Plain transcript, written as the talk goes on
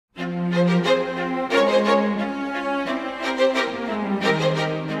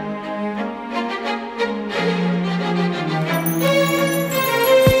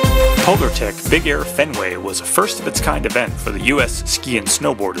Polartec Big Air Fenway was a first-of-its-kind event for the U.S. Ski and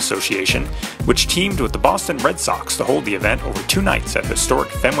Snowboard Association, which teamed with the Boston Red Sox to hold the event over 2 nights at historic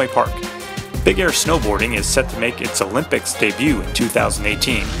Fenway Park. Big air snowboarding is set to make its Olympics debut in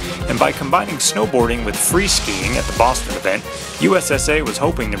 2018, and by combining snowboarding with free skiing at the Boston event, USSA was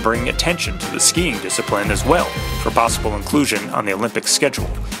hoping to bring attention to the skiing discipline as well for possible inclusion on the Olympics schedule.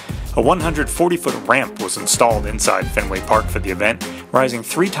 A 140-foot ramp was installed inside Fenway Park for the event, rising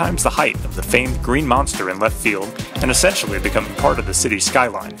 3 times the height of the famed Green Monster in left field and essentially becoming part of the city's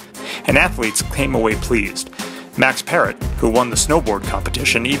skyline. And athletes came away pleased. Max Parrott, who won the snowboard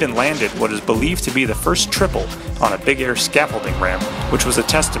competition, even landed what is believed to be the first triple on a big air scaffolding ramp, which was a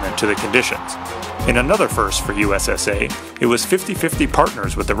testament to the conditions. In another first for USSA, it was 50-50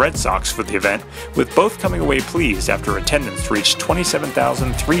 partners with the Red Sox for the event, with both coming away pleased after attendance reached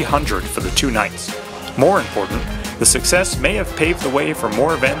 27,300 for the 2 nights. More important, the success may have paved the way for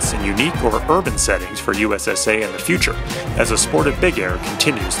more events in unique or urban settings for USSA in the future, as the sport of big air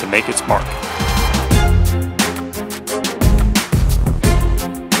continues to make its mark.